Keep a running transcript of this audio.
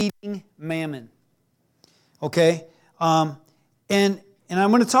defeating mammon. Okay? And I'm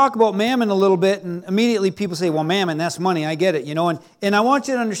going to talk about mammon a little bit, and immediately people say, well, mammon, that's money. I get it, you know. And I want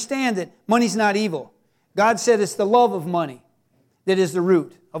you to understand that money's not evil. God said it's the love of money that is the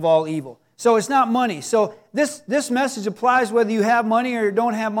root of all evil. So it's not money. So this message applies whether you have money or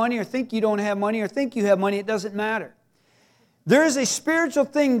don't have money, or think you don't have money or think you have money. It doesn't matter. There is a spiritual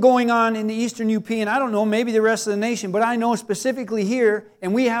thing going on in the Eastern UP, and I don't know, maybe the rest of the nation, but I know specifically here,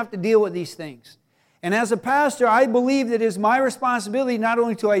 and we have to deal with these things. And as a pastor, I believe that it is my responsibility not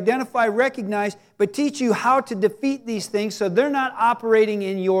only to identify, recognize, but teach you how to defeat these things so they're not operating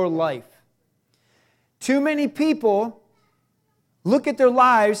in your life. Too many people look at their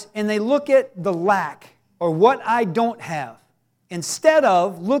lives and they look at the lack or what I don't have instead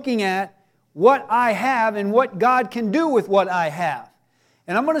of looking at what I have and what God can do with what I have.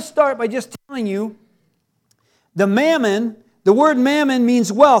 And I'm going to start by just telling you the word mammon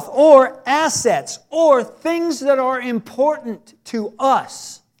means wealth or assets or things that are important to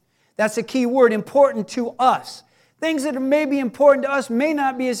us. That's a key word, important to us. Things that may be important to us may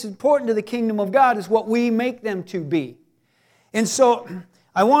not be as important to the kingdom of God as what we make them to be. And so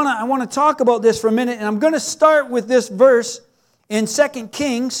I want to talk about this for a minute, and I'm going to start with this verse in 2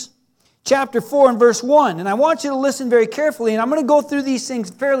 Kings chapter 4 and verse 1. And I want you to listen very carefully, and I'm going to go through these things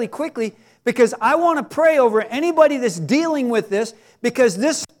fairly quickly because I want to pray over anybody that's dealing with this, because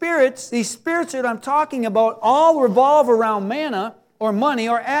these spirits that I'm talking about all revolve around manna or money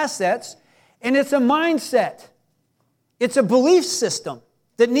or assets, and it's a mindset. It's a belief system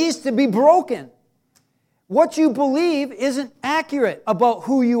that needs to be broken. What you believe isn't accurate about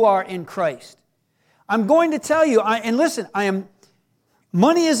who you are in Christ. I'm going to tell you,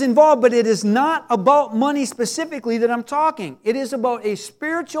 money is involved, but it is not about money specifically that I'm talking. It is about a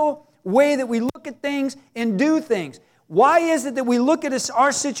spiritual way that we look at things and do things. Why is it that we look at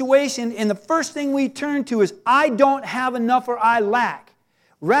our situation and the first thing we turn to is, I don't have enough or I lack,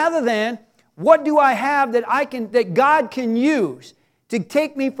 rather than, what do I have that God can use to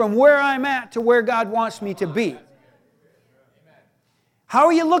take me from where I'm at to where God wants me to be? How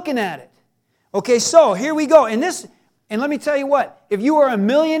are you looking at it? Okay, so here we go. And let me tell you what, if you are a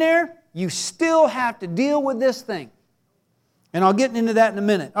millionaire, you still have to deal with this thing. And I'll get into that in a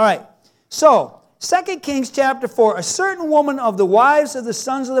minute. All right, so 2 Kings chapter 4, a certain woman of the wives of the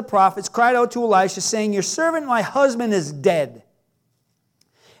sons of the prophets cried out to Elisha, saying, your servant, my husband, is dead.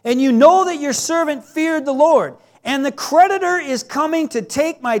 And you know that your servant feared the Lord. And the creditor is coming to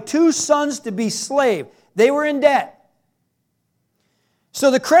take my 2 sons to be slave. They were in debt. So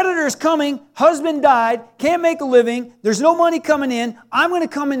the creditor is coming. Husband died. Can't make a living. There's no money coming in. I'm going to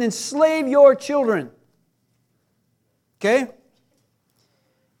come in and slave your children. Okay?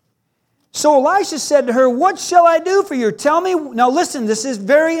 So Elisha said to her, what shall I do for you? Tell me. Now listen, this is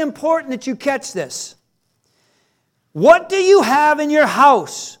very important that you catch this. What do you have in your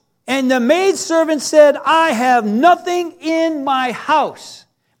house? And the maidservant said, I have nothing in my house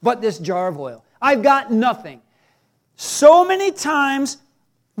but this jar of oil. I've got nothing. So many times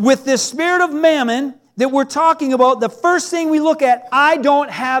with this spirit of mammon that we're talking about, the first thing we look at, I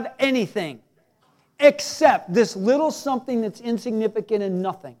don't have anything except this little something that's insignificant and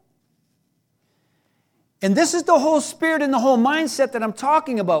nothing. And this is the whole spirit and the whole mindset that I'm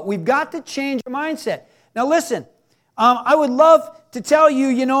talking about. We've got to change our mindset. Now listen, I would love to tell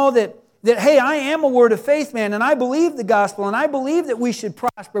you, that hey, I am a word of faith man, and I believe the gospel, and I believe that we should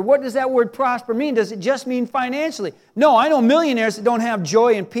prosper. What does that word prosper mean? Does it just mean financially? No, I know millionaires that don't have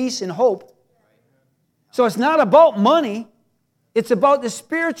joy and peace and hope. So it's not about money. It's about the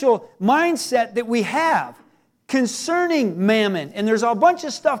spiritual mindset that we have concerning mammon. And there's a bunch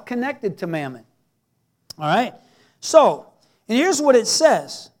of stuff connected to mammon. All right? So, and here's what it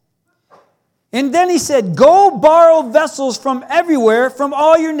says. And then he said, go borrow vessels from everywhere, from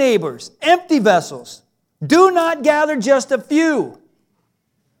all your neighbors, empty vessels. Do not gather just a few.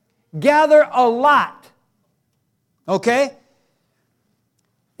 Gather a lot. Okay?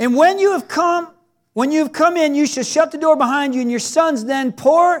 And when you have come in, you shall shut the door behind you, and your sons then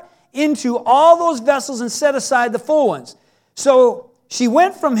pour into all those vessels and set aside the full ones. So she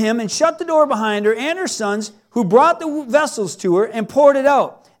went from him and shut the door behind her and her sons, who brought the vessels to her and poured it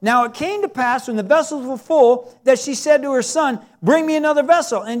out. Now it came to pass when the vessels were full that she said to her son, bring me another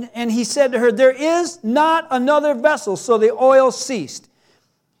vessel. And he said to her, there is not another vessel. So the oil ceased.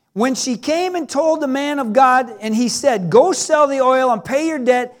 When she came and told the man of God, and he said, go sell the oil and pay your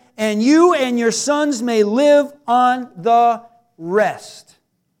debt, and you and your sons may live on the rest.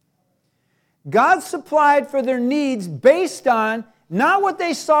 God supplied for their needs based on not what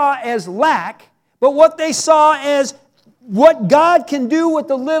they saw as lack, but what they saw as what God can do with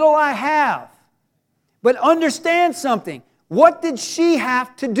the little I have. But understand something. What did she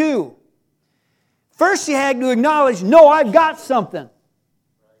have to do? First, she had to acknowledge, no, I've got something.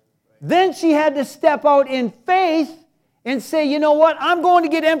 Then she had to step out in faith and say, you know what, I'm going to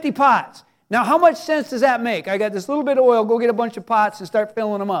get empty pots. Now, how much sense does that make? I got this little bit of oil, go get a bunch of pots and start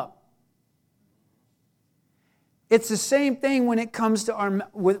filling them up. It's the same thing when it comes to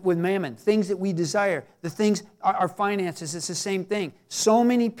with mammon, things that we desire, the things, our finances, it's the same thing. So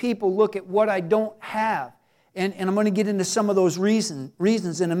many people look at what I don't have, and I'm going to get into some of those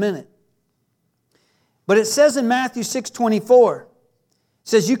reasons in a minute. But it says in Matthew 6:24, it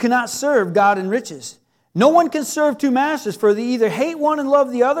says, you cannot serve God and riches. No one can serve two masters, for they either hate one and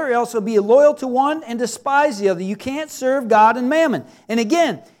love the other, or else will be loyal to one and despise the other. You can't serve God and mammon. And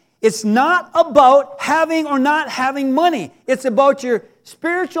again, it's not about having or not having money. It's about your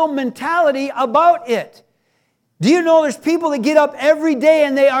spiritual mentality about it. Do you know there's people that get up every day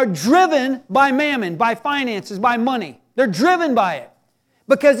and they are driven by mammon, by finances, by money. They're driven by it.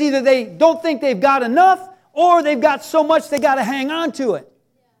 Because either they don't think they've got enough or they've got so much they got to hang on to it.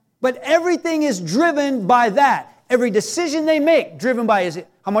 But everything is driven by that. Every decision they make, driven by, is it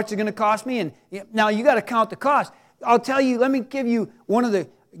how much is it going to cost me? And now you got to count the cost. I'll tell you, let me give you one of the,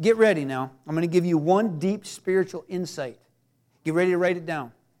 get ready now. I'm going to give you one deep spiritual insight. Get ready to write it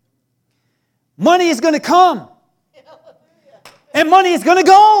down. Money is going to come. And money is going to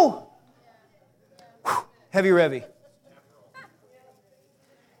go. Whew, heavy revy.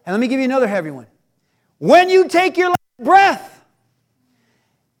 And let me give you another heavy one. When you take your last breath,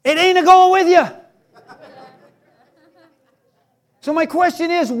 it ain't a-going with you. So my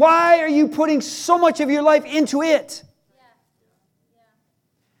question is, why are you putting so much of your life into it?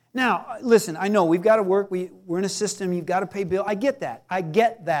 Now, listen, I know we've got to work. We're in a system. You've got to pay bills. I get that.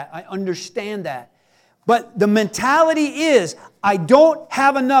 I understand that. But the mentality is, I don't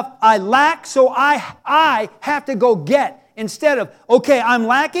have enough. I lack, so I have to go get. Instead of, okay, I'm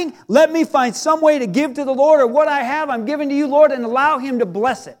lacking. Let me find some way to give to the Lord, or what I have, I'm giving to you, Lord, and allow Him to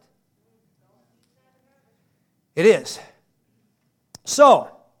bless it. It is. So,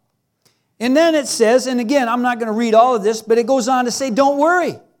 and then it says, and again, I'm not going to read all of this, but it goes on to say, don't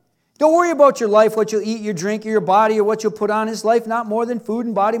worry. Don't worry about your life, what you'll eat, your drink, or your body, or what you'll put on. Is life not more than food,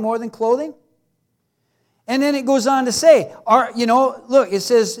 and body more than clothing? And then it goes on to say, look, it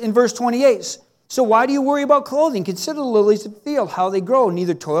says in verse 28, so why do you worry about clothing? Consider the lilies of the field, how they grow,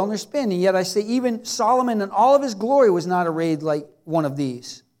 neither toil nor spin. And yet I say, even Solomon in all of his glory was not arrayed like one of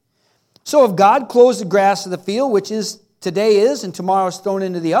these. So if God clothes the grass of the field, which today is, and tomorrow is thrown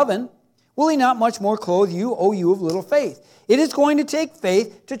into the oven, will He not much more clothe you, O you of little faith? It is going to take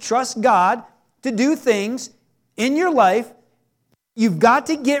faith to trust God to do things in your life. You've got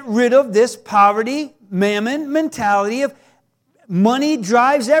to get rid of this poverty, mammon mentality of money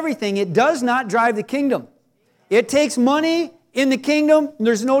drives everything. It does not drive the kingdom. It takes money in the kingdom.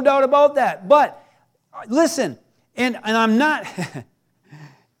 There's no doubt about that. But listen, and I'm not,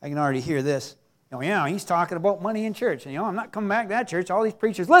 I can already hear this. He's talking about money in church. And, I'm not coming back to that church. All these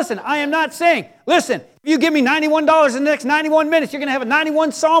preachers. Listen, I am not saying, if you give me $91 in the next 91 minutes, you're going to have a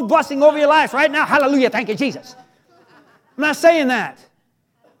 91 Psalm blessing over your life right now. Hallelujah. Thank you, Jesus. I'm not saying that.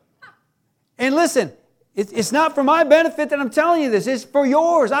 And listen, it's not for my benefit that I'm telling you this. It's for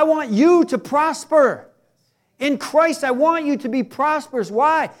yours. I want you to prosper. In Christ, I want you to be prosperous.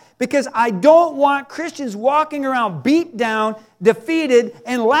 Why? Because I don't want Christians walking around beat down, defeated,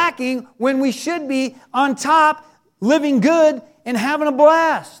 and lacking when we should be on top, living good, and having a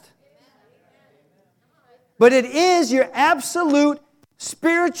blast. But it is your absolute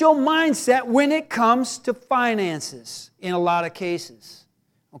spiritual mindset when it comes to finances in a lot of cases.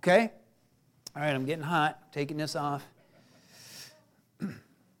 Okay? All right, I'm getting hot. I'm taking this off.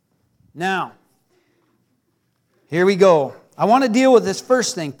 Now, here we go. I want to deal with this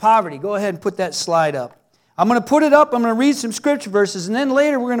first thing, poverty. Go ahead and put that slide up. I'm going to put it up. I'm going to read some scripture verses, and then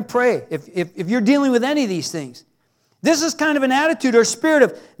later we're going to pray if you're dealing with any of these things. This is kind of an attitude or spirit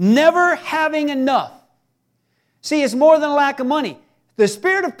of never having enough. See, it's more than a lack of money. The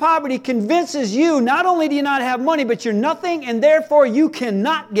spirit of poverty convinces you not only do you not have money, but you're nothing, and therefore you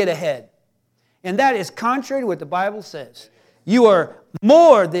cannot get ahead. And that is contrary to what the Bible says. You are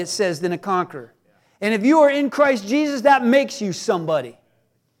more, that says, than a conqueror. And if you are in Christ Jesus, that makes you somebody.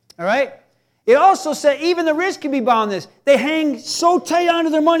 All right? It also said even the rich can be bound this. They hang so tight onto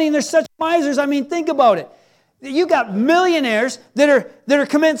their money and they're such misers. I mean, think about it. You got millionaires that are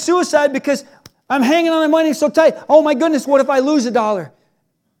committing suicide because I'm hanging on their money so tight. Oh my goodness, what if I lose $1?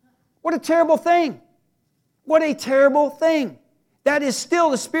 What a terrible thing. What a terrible thing. That is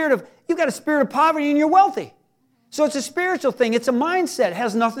still the spirit of, you've got a spirit of poverty and you're wealthy. So it's a spiritual thing. It's a mindset. It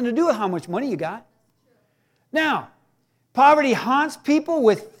has nothing to do with how much money you got. Now, poverty haunts people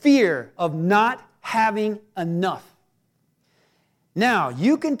with fear of not having enough. Now,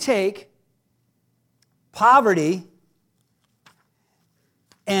 you can take poverty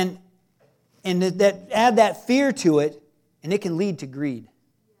and add that fear to it, and it can lead to greed.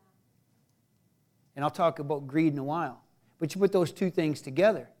 And I'll talk about greed in a while. But you put those two things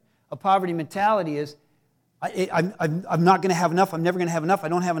together. A poverty mentality is, I'm not going to have enough. I'm never going to have enough. I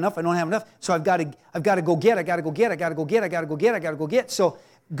don't have enough. I don't have enough. So I've got to go get. I got to go get. I got to go get. I got to go get. I got to go get. So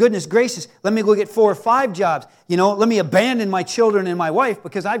goodness gracious, let me go get 4 or 5 jobs. Let me abandon my children and my wife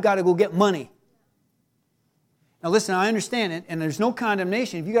because I've got to go get money. Now listen, I understand it, and there's no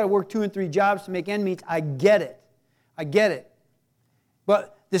condemnation. If you got to work 2 and 3 jobs to make ends meet, I get it. I get it.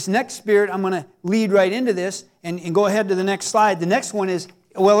 But this next spirit, I'm going to lead right into this and go ahead to the next slide. The next one is,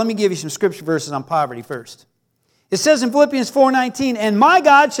 well, let me give you some scripture verses on poverty first. It says in Philippians 4:19, and my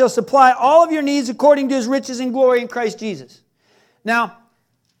God shall supply all of your needs according to His riches and glory in Christ Jesus. Now,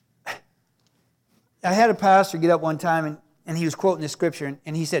 I had a pastor get up one time and he was quoting this scripture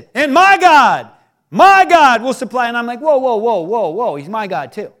and he said, and my God will supply. And I'm like, whoa, He's my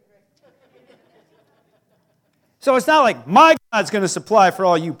God too. So it's not like my God's going to supply for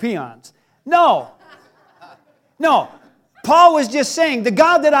all you peons. No. Paul was just saying, the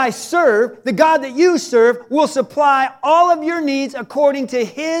God that I serve, the God that you serve, will supply all of your needs according to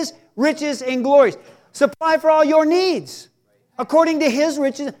His riches and glories. Supply for all your needs according to His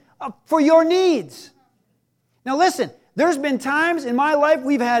riches for your needs. Now listen, there's been times in my life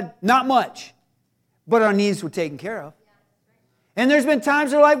we've had not much, but our needs were taken care of. And there's been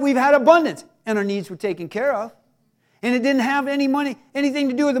times in our life we've had abundance, and our needs were taken care of. And it didn't have anything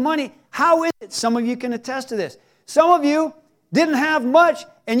to do with the money. How is it? Some of you can attest to this. Some of you didn't have much,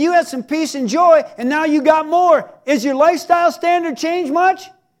 and you had some peace and joy, and now you got more. Is your lifestyle standard changed much?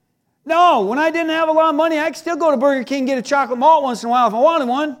 No. When I didn't have a lot of money, I could still go to Burger King and get a chocolate malt once in a while if I wanted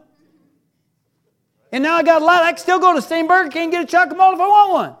one. And now I got a lot. I can still go to the same Burger King and get a chocolate malt if I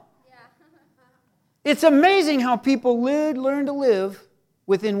want one. Yeah. It's amazing how people learn to live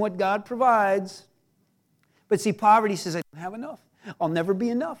within what God provides. But see, poverty says, I don't have enough. I'll never be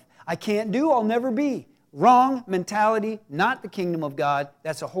enough. I can't do, I'll never be. Wrong mentality, not the kingdom of God.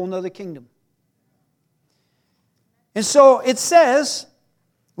 That's a whole other kingdom. And so it says,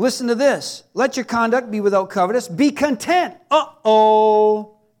 listen to this. Let your conduct be without covetous. Be content.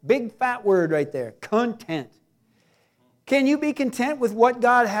 Uh-oh. Big fat word right there. Content. Can you be content with what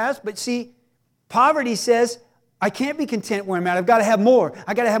God has? But see, poverty says, I can't be content where I'm at. I've got to have more.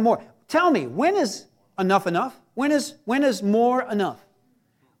 I've got to have more. Tell me, when is enough enough? When is more enough?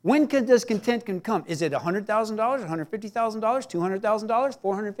 When does content come? Is it $100,000, $150,000, $200,000,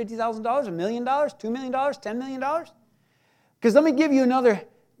 $450,000, $1 million, $2 million, $10 million? Because let me give you another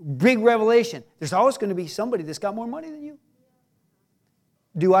big revelation. There's always going to be somebody that's got more money than you.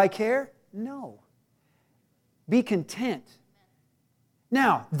 Do I care? No. Be content.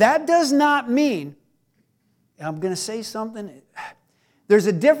 Now, that does not mean, I'm going to say something, there's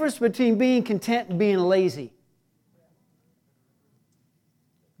a difference between being content and being lazy.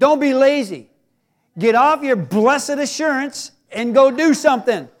 Don't be lazy. Get off your blessed assurance and go do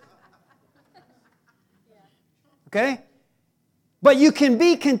something. Okay? But you can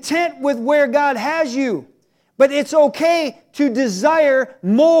be content with where God has you. But it's okay to desire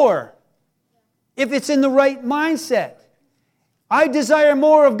more if it's in the right mindset. I desire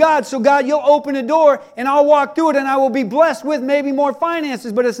more of God, so God, you'll open a door and I'll walk through it and I will be blessed with maybe more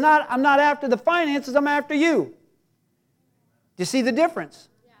finances. But I'm not after the finances, I'm after you. Do you see the difference?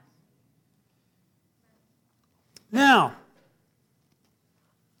 Now,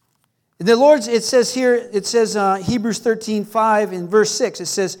 the Lord's, it says here, Hebrews 13:5 in verse 6, it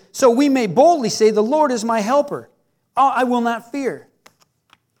says, so we may boldly say, the Lord is my helper. I will not fear.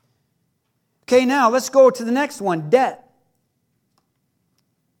 Okay, now let's go to the next one, debt.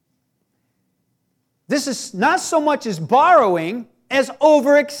 This is not so much as borrowing as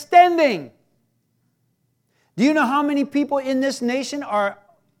overextending. Do you know how many people in this nation are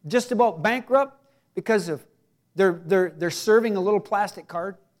just about bankrupt because of they're serving a little plastic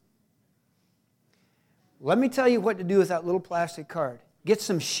card? Let me tell you what to do with that little plastic card. Get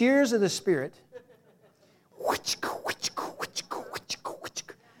some shears of the Spirit.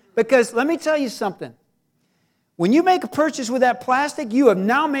 Because let me tell you something. When you make a purchase with that plastic, you have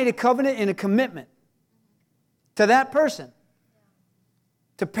now made a covenant and a commitment to that person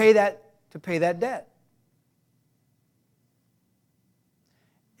to pay that debt.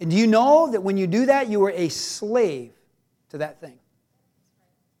 And do you know that when you do that, you are a slave to that thing?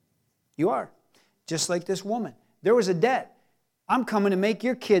 You are. Just like this woman. there was a debt. I'm coming to make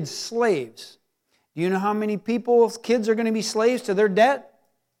your kids slaves. Do you know how many people's kids are going to be slaves to their debt?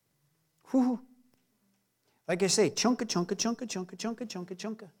 Whew. Like I say, chunka, chunka, chunka, chunka, chunka, chunka,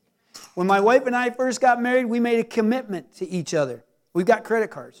 chunka. When my wife and I first got married, we made a commitment to each other. We've got credit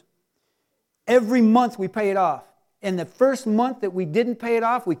cards. Every month we pay it off. And the first month that we didn't pay it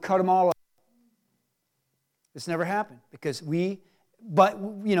off, we cut them all off. This never happened because but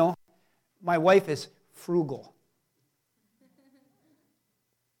you know, my wife is frugal.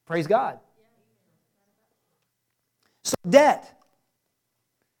 Praise God. So debt.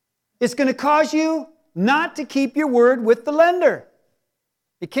 It's going to cause you not to keep your word with the lender.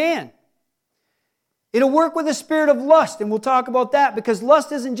 It can. It'll work with a spirit of lust, and we'll talk about that because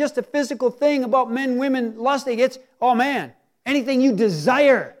lust isn't just a physical thing about men, women lusting. It's, oh man, anything you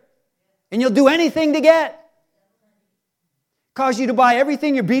desire, and you'll do anything to get. Cause you to buy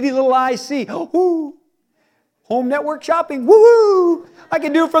everything your beady little eyes see. Ooh. Home network shopping. Woo! I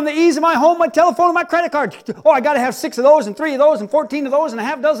can do it from the ease of my home, my telephone, and my credit card. Oh, I got to have 6 of those, and 3 of those, and 14 of those, and a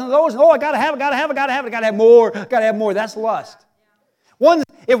half dozen of those. Oh, I got to have more. Got to have more. That's lust.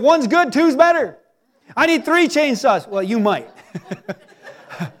 If one's good, 2's better. I need 3 chainsaws. Well, you might.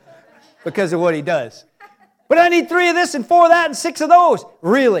 Because of what he does. But I need 3 of this, and 4 of that, and 6 of those.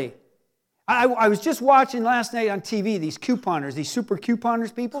 Really? I was just watching last night on TV these couponers, these super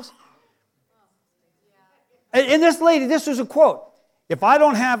couponers peoples. And this lady, this was a quote. If I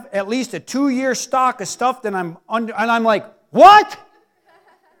don't have at least a 2-year stock of stuff, then I'm under. And I'm like, what?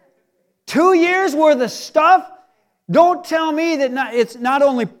 2 years worth of stuff? Don't tell me that it's not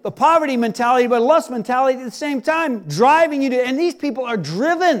only a poverty mentality, but a lust mentality at the same time, driving you to, and these people are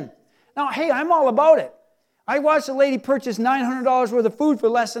driven. Now, hey, I'm all about it. I watched a lady purchase $900 worth of food for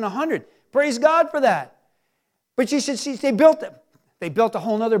less than $100. Praise God for that. But you should see, they built a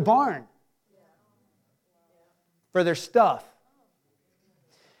whole other barn for their stuff.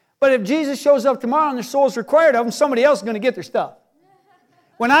 But if Jesus shows up tomorrow and their soul's required of them, somebody else is going to get their stuff.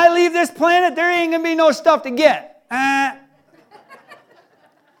 When I leave this planet, there ain't going to be no stuff to get.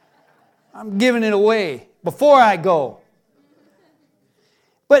 I'm giving it away before I go.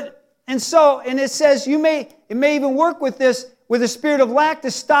 And it says it may even work with this, with a spirit of lack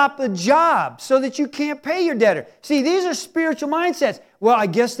to stop the job so that you can't pay your debtor. See, these are spiritual mindsets. Well, I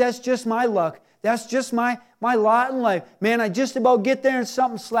guess that's just my luck. That's just my lot in life. Man, I just about get there and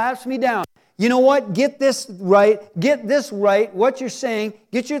something slaps me down. You know what? Get this right. Get this right. What you're saying.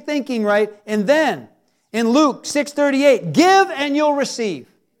 Get your thinking right. And then, in Luke 6:38, give and you'll receive.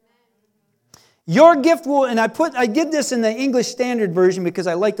 Your gift will, and I did this in the English Standard Version because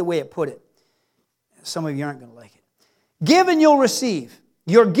I like the way it put it. Some of you aren't going to like it. Give and you'll receive.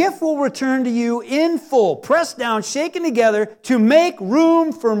 Your gift will return to you in full, pressed down, shaken together to make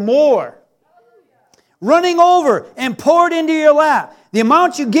room for more. Running over and poured into your lap. The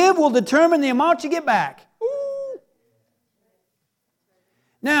amount you give will determine the amount you get back. Ooh.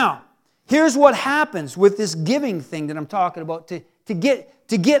 Now, here's what happens with this giving thing that I'm talking about to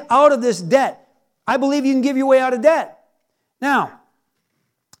get out of this debt. I believe you can give your way out of debt. Now,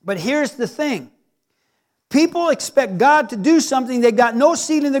 but here's the thing. People expect God to do something. They got no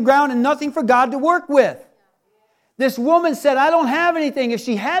seed in the ground and nothing for God to work with. This woman said, I don't have anything. If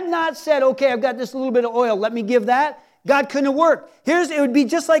she had not said, okay, I've got this little bit of oil, let me give that, God couldn't have worked. It would be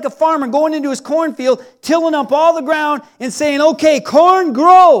just like a farmer going into his cornfield, tilling up all the ground and saying, okay, corn,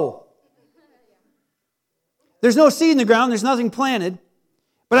 grow. There's no seed in the ground. There's nothing planted.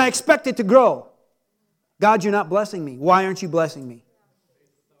 But I expect it to grow. God, you're not blessing me. Why aren't you blessing me?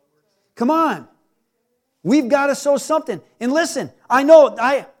 Come on. We've got to sow something. And listen, I know,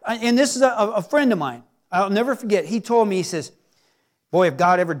 and this is a friend of mine. I'll never forget. He told me, he says, boy, if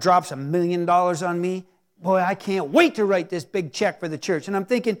God ever drops $1 million on me, boy, I can't wait to write this big check for the church. And I'm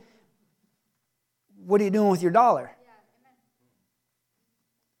thinking, what are you doing with your dollar?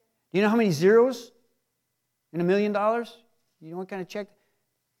 Do you know how many zeros in $1 million? You know what kind of check?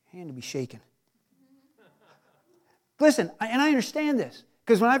 Hand to be shaken. Listen, and I understand this.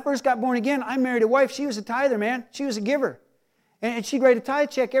 Because when I first got born again, I married a wife. She was a tither, man. She was a giver. And she'd write a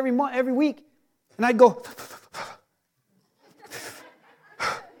tithe check every month, every week. And I'd go,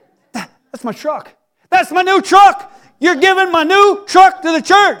 that's my truck. That's my new truck. You're giving my new truck to the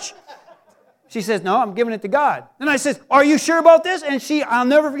church. She says, no, I'm giving it to God. And I said, are you sure about this? And I'll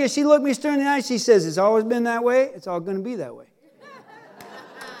never forget, she looked me straight in the eye. She says, it's always been that way. It's all going to be that way.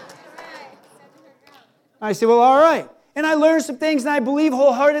 I said, well, all right. And I learned some things, and I believe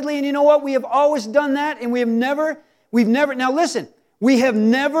wholeheartedly. And you know what? We have always done that, and we've never, now listen, we have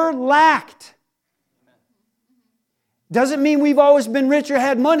never lacked. Doesn't mean we've always been rich or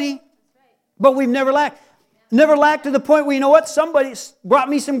had money, but we've never lacked. Never lacked to the point where, you know what, somebody brought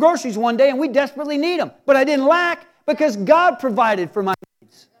me some groceries one day and we desperately need them. But I didn't lack because God provided for my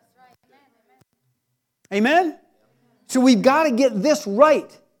needs. Amen? So we've got to get this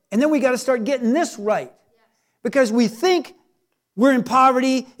right. And then we got to start getting this right. Because we think we're in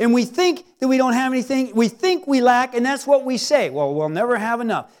poverty and we think that we don't have anything. We think we lack, and that's what we say. Well, we'll never have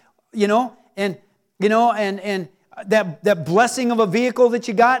enough. And that blessing of a vehicle that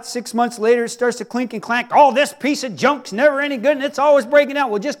you got, 6 months later it starts to clink and clank. Oh, this piece of junk's never any good and it's always breaking out.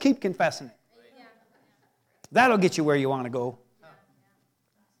 Well, just keep confessing it. That'll get you where you want to go.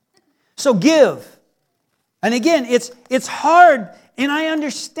 So give. And again, it's hard, and I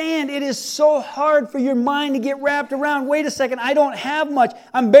understand it is so hard for your mind to get wrapped around. Wait a second, I don't have much.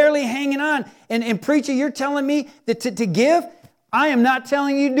 I'm barely hanging on. And preacher, you're telling me that to give? I am not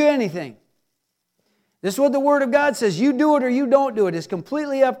telling you to do anything. This is what the Word of God says. You do it or you don't do it. It's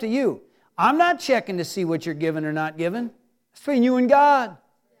completely up to you. I'm not checking to see what you're giving or not giving. It's between you and God.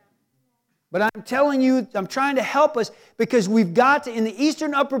 But I'm telling you, I'm trying to help us because we've got to, in the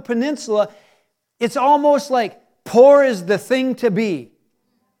Eastern Upper Peninsula, it's almost like poor is the thing to be.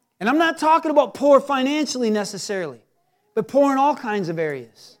 And I'm not talking about poor financially necessarily, but poor in all kinds of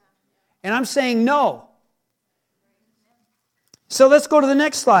areas. And I'm saying no. So let's go to the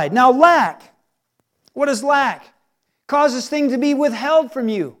next slide. Now, lack. What is lack? Causes things to be withheld from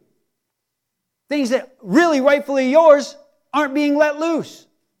you. Things that really rightfully yours aren't being let loose.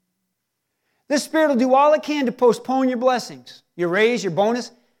 This spirit will do all it can to postpone your blessings, your raise, your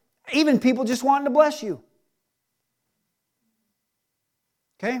bonus, even people just wanting to bless you.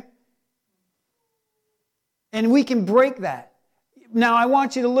 Okay? And we can break that. Now, I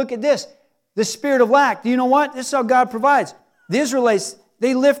want you to look at this. The spirit of lack. Do you know what? This is how God provides. The Israelites,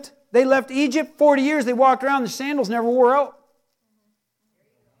 they left Egypt 40 years. They walked around. The sandals never wore out.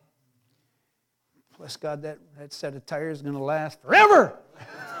 Bless God, that set of tires is going to last forever.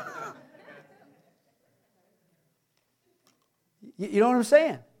 You know what I'm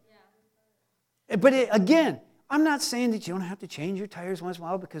saying? Yeah. But again, I'm not saying that you don't have to change your tires once in a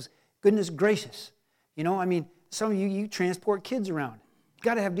while because goodness gracious. Some of you transport kids around. You've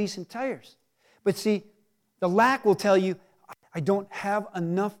got to have decent tires. But see, the lack will tell you, I don't have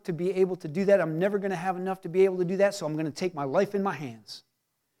enough to be able to do that. I'm never going to have enough to be able to do that, so I'm going to take my life in my hands.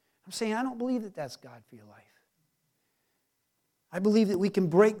 I'm saying I don't believe that that's God for your life. I believe that we can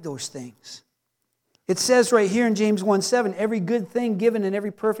break those things. It says right here in James 1:7, every good thing given and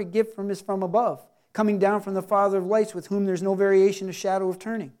every perfect gift is from above, coming down from the Father of lights, with whom there's no variation or shadow of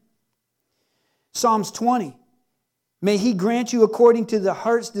turning. Psalms 20, may He grant you according to the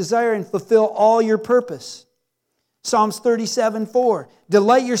heart's desire and fulfill all your purpose. Psalms 37:4,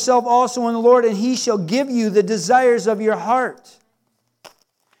 delight yourself also in the Lord, and He shall give you the desires of your heart.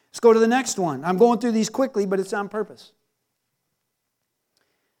 Let's go to the next one. I'm going through these quickly, but it's on purpose.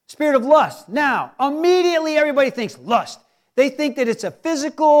 Spirit of lust. Now, immediately everybody thinks lust. They think that it's a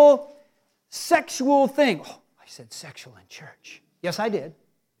physical, sexual thing. Oh, I said sexual in church. Yes, I did.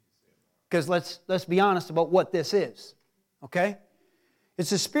 Because let's be honest about what this is. Okay?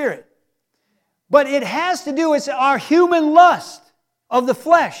 It's a spirit. But it has to do with our human lust of the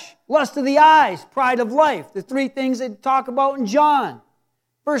flesh, lust of the eyes, pride of life. The three things that talk about in John.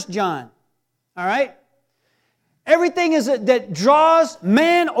 1 John. All right? Everything that draws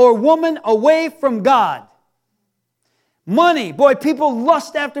man or woman away from God. Money. Boy, people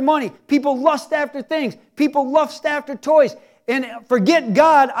lust after money. People lust after things. People lust after toys. And forget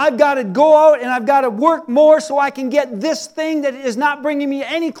God, I've got to go out and I've got to work more so I can get this thing that is not bringing me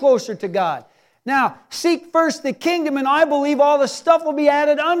any closer to God. Now, seek first the kingdom, and I believe all the stuff will be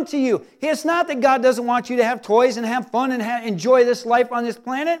added unto you. It's not that God doesn't want you to have toys and have fun and enjoy this life on this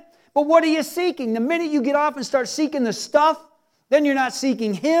planet. But what are you seeking? The minute you get off and start seeking the stuff, then you're not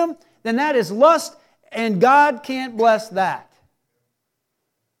seeking Him. Then that is lust, and God can't bless that.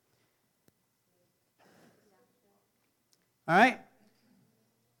 All right?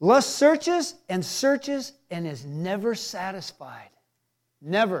 Lust searches and is never satisfied.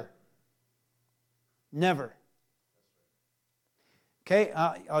 Never. Never. Okay?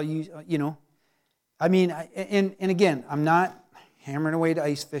 I'll use, and again, I'm not hammering away to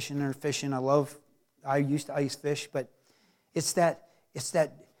ice fishing or fishing. I used to ice fish, but it's that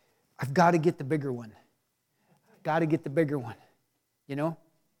I've got to get the bigger one. I've got to get the bigger one.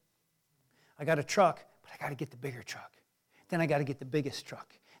 I got a truck, but I got to get the bigger truck. Then I got to get the biggest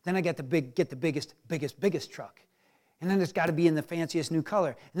truck. Then I got to get the biggest truck. And then it's got to be in the fanciest new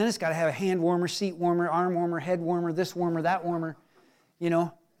color. And then it's got to have a hand warmer, seat warmer, arm warmer, head warmer, this warmer, that warmer.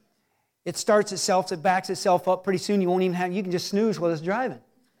 It starts itself, it backs itself up. Pretty soon you can just snooze while it's driving.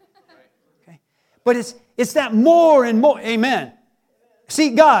 Okay? But it's that more and more. Amen.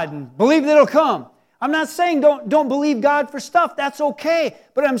 Seek God and believe that it'll come. I'm not saying don't believe God for stuff. That's okay.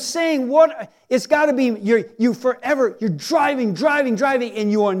 But I'm saying it's got to be you forever. You're driving,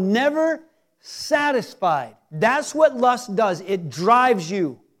 and you are never satisfied. That's what lust does. It drives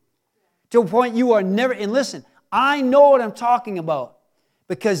you to a point you are never. And listen, I know what I'm talking about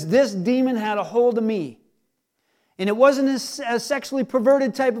because this demon had a hold of me. And it wasn't a sexually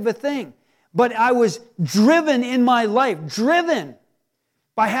perverted type of a thing. But I was driven in my life, driven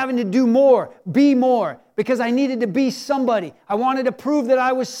by having to do more, be more, because I needed to be somebody. I wanted to prove that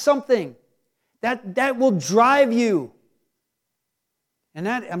I was something. That will drive you. And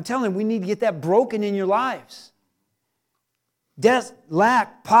I'm telling you, we need to get that broken in your lives. Death,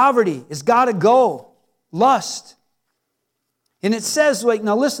 lack, poverty has got to go. Lust. And it says,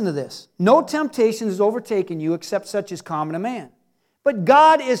 now listen to this. No temptation has overtaken you except such as common to man. But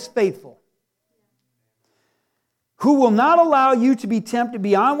God is faithful, who will not allow you to be tempted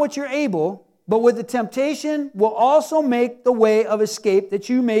beyond what you're able, but with the temptation will also make the way of escape that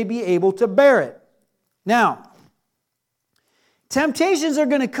you may be able to bear it. Now, temptations are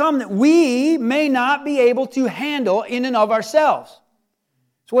going to come that we may not be able to handle in and of ourselves.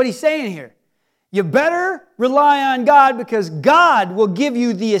 That's what he's saying here. You better rely on God because God will give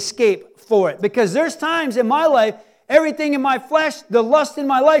you the escape for it. Because there's times in my life, everything in my flesh, the lust in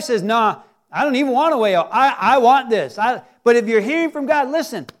my life says, nah, I don't even want a way out. I want this. But if you're hearing from God,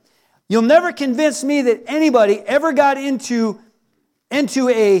 listen, you'll never convince me that anybody ever got into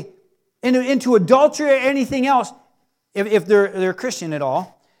adultery or anything else, if they're Christian at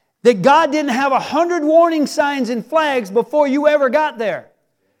all, that God didn't have 100 warning signs and flags before you ever got there.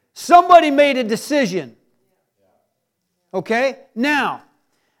 Somebody made a decision. Okay? Now,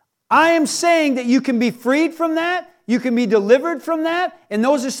 I am saying that you can be freed from that. You can be delivered from that. And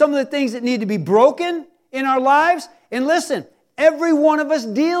those are some of the things that need to be broken in our lives. And listen, every one of us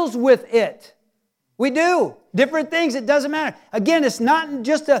deals with it. We do. Different things. It doesn't matter. Again, it's not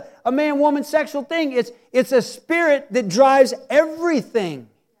just a man-woman sexual thing. It's a spirit that drives everything.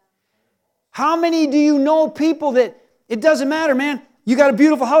 How many do you know people that it doesn't matter, man? You got a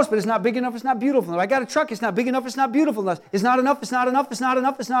beautiful house, but it's not big enough, it's not beautiful enough. I got a truck, it's not big enough, it's not beautiful enough. It's not enough, it's not enough, it's not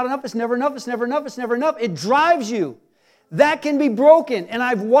enough, it's not enough, it's never enough, it's never enough, it's never enough. It drives you. That can be broken, and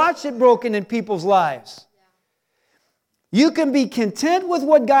I've watched it broken in people's lives. You can be content with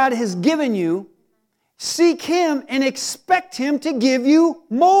what God has given you, seek Him, and expect Him to give you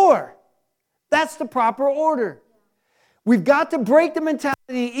more. That's the proper order. We've got to break the mentality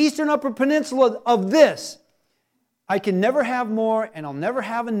in the Eastern Upper Peninsula of this. I can never have more, and I'll never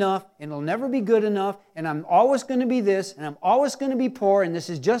have enough, and it'll never be good enough, and I'm always going to be this, and I'm always going to be poor, and this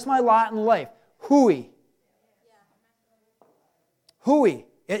is just my lot in life. Hooey. Hooey.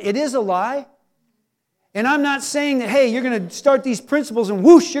 It is a lie. And I'm not saying that, hey, you're going to start these principles and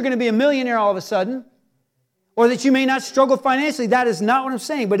whoosh, you're going to be a millionaire all of a sudden. Or that you may not struggle financially. That is not what I'm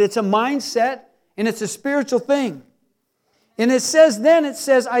saying. But it's a mindset, and it's a spiritual thing. And it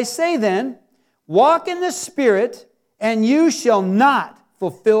says, I say then, walk in the Spirit, and you shall not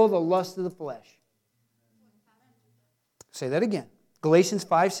fulfill the lust of the flesh. Say that again. Galatians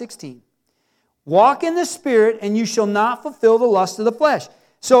 5:16. Walk in the Spirit, and you shall not fulfill the lust of the flesh.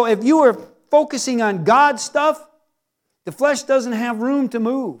 So if you are focusing on God's stuff, the flesh doesn't have room to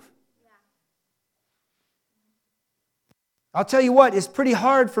move. I'll tell you what, it's pretty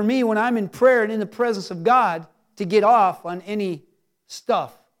hard for me when I'm in prayer and in the presence of God to get off on any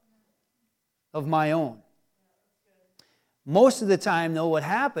stuff of my own. Most of the time, though, what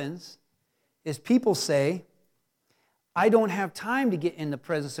happens is people say, I don't have time to get in the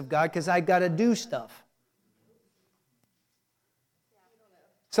presence of God because I've got to do stuff.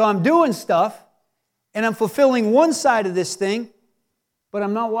 So I'm doing stuff, and I'm fulfilling one side of this thing, but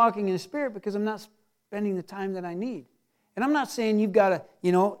I'm not walking in the Spirit because I'm not spending the time that I need. And I'm not saying you've got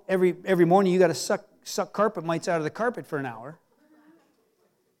to, every morning you've got to suck carpet mites out of the carpet for an hour.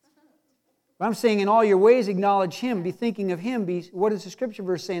 But I'm saying in all your ways acknowledge Him, be thinking of Him, what does the Scripture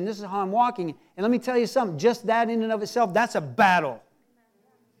verse saying? This is how I'm walking. And let me tell you something, just that in and of itself, that's a battle.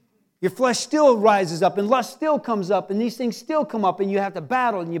 Your flesh still rises up, and lust still comes up, and these things still come up, and you have to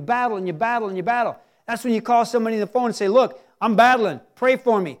battle, and you battle, and you battle, and you battle. That's when you call somebody on the phone and say, look, I'm battling. Pray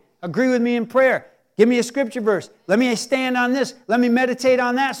for me. Agree with me in prayer. Give me a Scripture verse. Let me stand on this. Let me meditate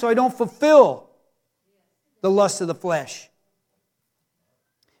on that so I don't fulfill the lust of the flesh.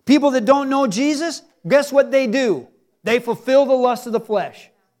 People that don't know Jesus, guess what they do? They fulfill the lust of the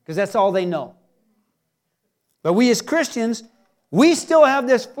flesh because that's all they know. But we as Christians, we still have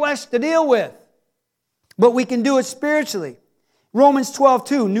this flesh to deal with. But we can do it spiritually. Romans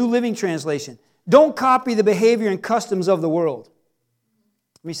 12:2, New Living Translation. Don't copy the behavior and customs of the world.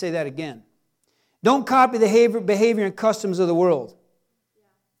 Let me say that again. Don't copy the behavior and customs of the world.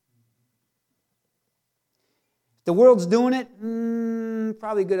 If the world's doing it,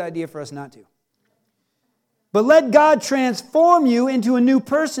 probably a good idea for us not to. But let God transform you into a new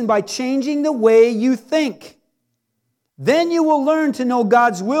person by changing the way you think. Then you will learn to know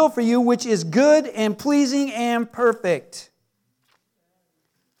God's will for you, which is good and pleasing and perfect.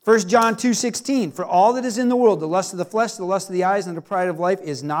 1 John 2:16, for all that is in the world, the lust of the flesh, the lust of the eyes, and the pride of life,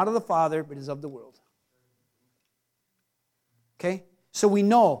 is not of the Father, but is of the world. Okay? So we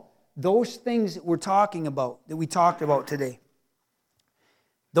know those things that we're talking about, that we talked about today,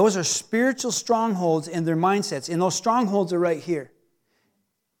 those are spiritual strongholds in their mindsets. And those strongholds are right here.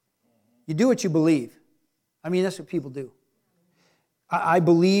 You do what you believe. I mean, that's what people do. I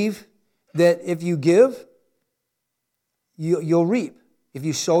believe that if you give, you'll reap. If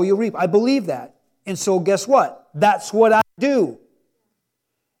you sow, you'll reap. I believe that. And so guess what? That's what I do.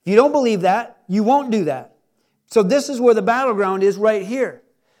 If you don't believe that, you won't do that. So this is where the battleground is right here.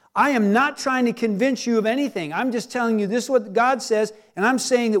 I am not trying to convince you of anything. I'm just telling you this is what God says, and I'm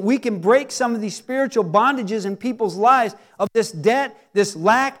saying that we can break some of these spiritual bondages in people's lives of this debt, this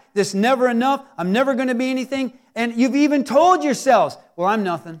lack, this never enough, I'm never going to be anything. And you've even told yourselves, well, I'm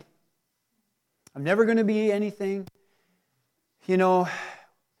nothing. I'm never going to be anything. You know,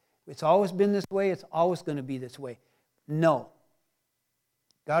 it's always been this way, it's always going to be this way. No.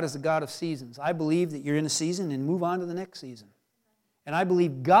 God is the God of seasons. I believe that you're in a season and move on to the next season. And I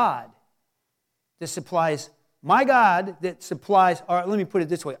believe God that supplies, my God that supplies, or let me put it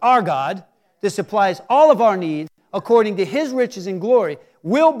this way, our God that supplies all of our needs according to His riches and glory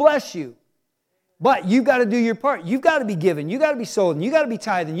will bless you. But you've got to do your part. You've got to be giving. You've got to be sowing. You've got to be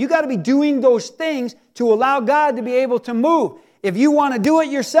tithing. You've got to be doing those things to allow God to be able to move. If you want to do it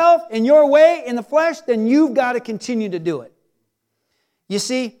yourself in your way, in the flesh, then you've got to continue to do it. You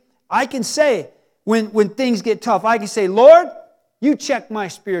see, I can say, when things get tough, I can say, Lord, you check my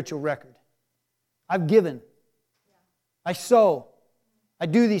spiritual record. I've given. I sow. I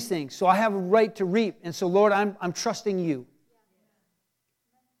do these things. So I have a right to reap. And so, Lord, I'm trusting you.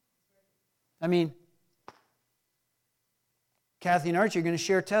 I mean, Kathy and Archie are going to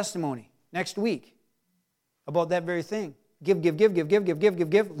share testimony next week about that very thing. Give,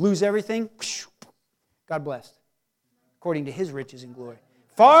 lose everything. God blessed. According to His riches and glory.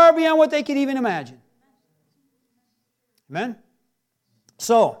 Far beyond what they could even imagine. Amen?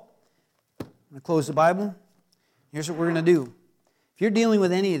 So, I'm going to close the Bible. Here's what we're going to do. If you're dealing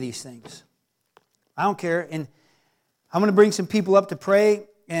with any of these things, I don't care. And I'm going to bring some people up to pray.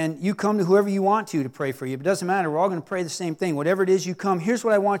 And you come to whoever you want to pray for you. It doesn't matter. We're all going to pray the same thing. Whatever it is you come, here's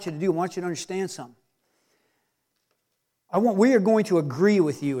what I want you to do. I want you to understand something. We are going to agree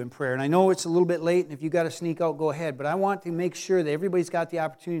with you in prayer. And I know it's a little bit late, and if you've got to sneak out, go ahead. But I want to make sure that everybody's got the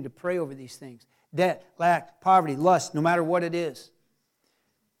opportunity to pray over these things. Debt, lack, poverty, lust, no matter what it is.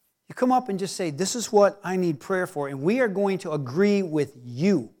 You come up and just say, this is what I need prayer for. And we are going to agree with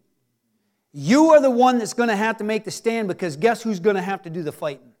you. You are the one that's going to have to make the stand, because guess who's going to have to do the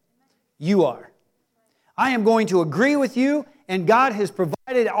fighting? You are. I am going to agree with you, and God has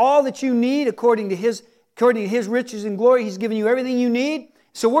provided all that you need according to His riches and glory. He's given you everything you need.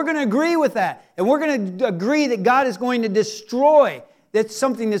 So we're going to agree with that. And we're going to agree that God is going to destroy that's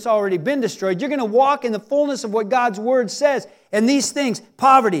something that's already been destroyed. You're going to walk in the fullness of what God's Word says. And these things,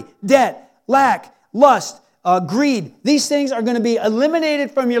 poverty, debt, lack, lust, greed, these things are going to be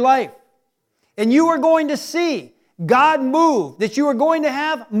eliminated from your life. And you are going to see God move, that you are going to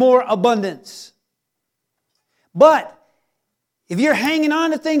have more abundance. But if you're hanging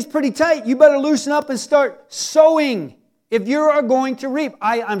on to things pretty tight, you better loosen up and start sowing if you are going to reap.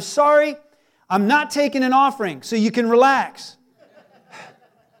 I'm sorry, I'm not taking an offering, so you can relax.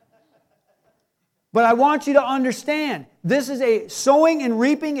 But I want you to understand, sowing and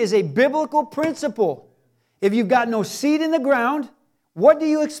reaping is a biblical principle. If you've got no seed in the ground, what do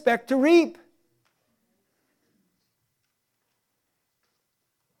you expect to reap?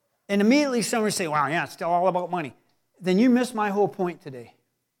 And immediately someone say, wow, yeah, it's still all about money. Then you missed my whole point today.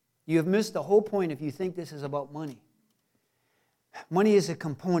 You have missed the whole point if you think this is about money. Money is a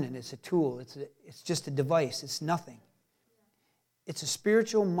component. It's a tool. It's just a device. It's nothing. It's a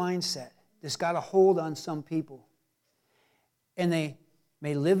spiritual mindset that's got a hold on some people. And they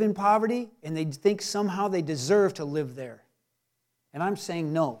may live in poverty, and they think somehow they deserve to live there. And I'm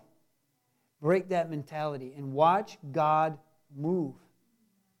saying no. Break that mentality and watch God move.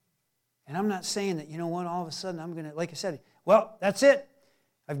 And I'm not saying that, you know what, all of a sudden I'm going to, like I said, well, that's it.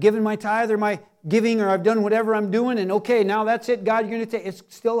 I've given my tithe or my giving, or I've done whatever I'm doing, and okay, now that's it, God, you're going to take. It's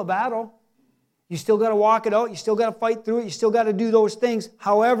still a battle. You still got to walk it out. You still got to fight through it. You still got to do those things.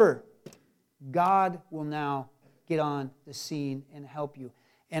 However, God will now get on the scene and help you.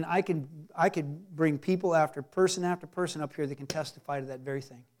 And I could bring people after person up here that can testify to that very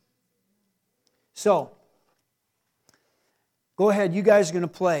thing. So, go ahead. You guys are going to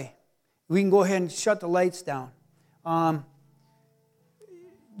play. We can go ahead and shut the lights down.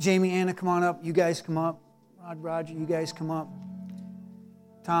 Jamie, Anna, come on up. You guys come up. Roger, you guys come up.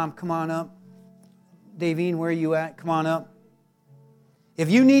 Tom, come on up. Davine, where are you at? Come on up. If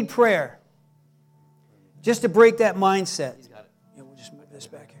you need prayer, just to break that mindset. He's got it. Yeah, we'll just move this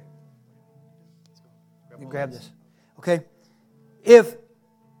back here. You grab this. Okay? If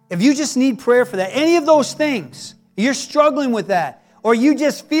you just need prayer for that, any of those things, you're struggling with that, or you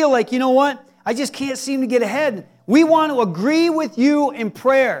just feel like, you know what, I just can't seem to get ahead, we want to agree with you in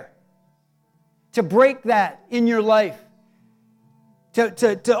prayer to break that in your life.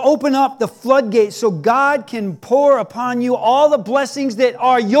 To open up the floodgates so God can pour upon you all the blessings that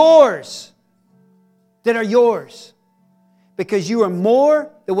are yours. That are yours. Because you are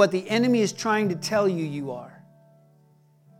more than what the enemy is trying to tell you you are.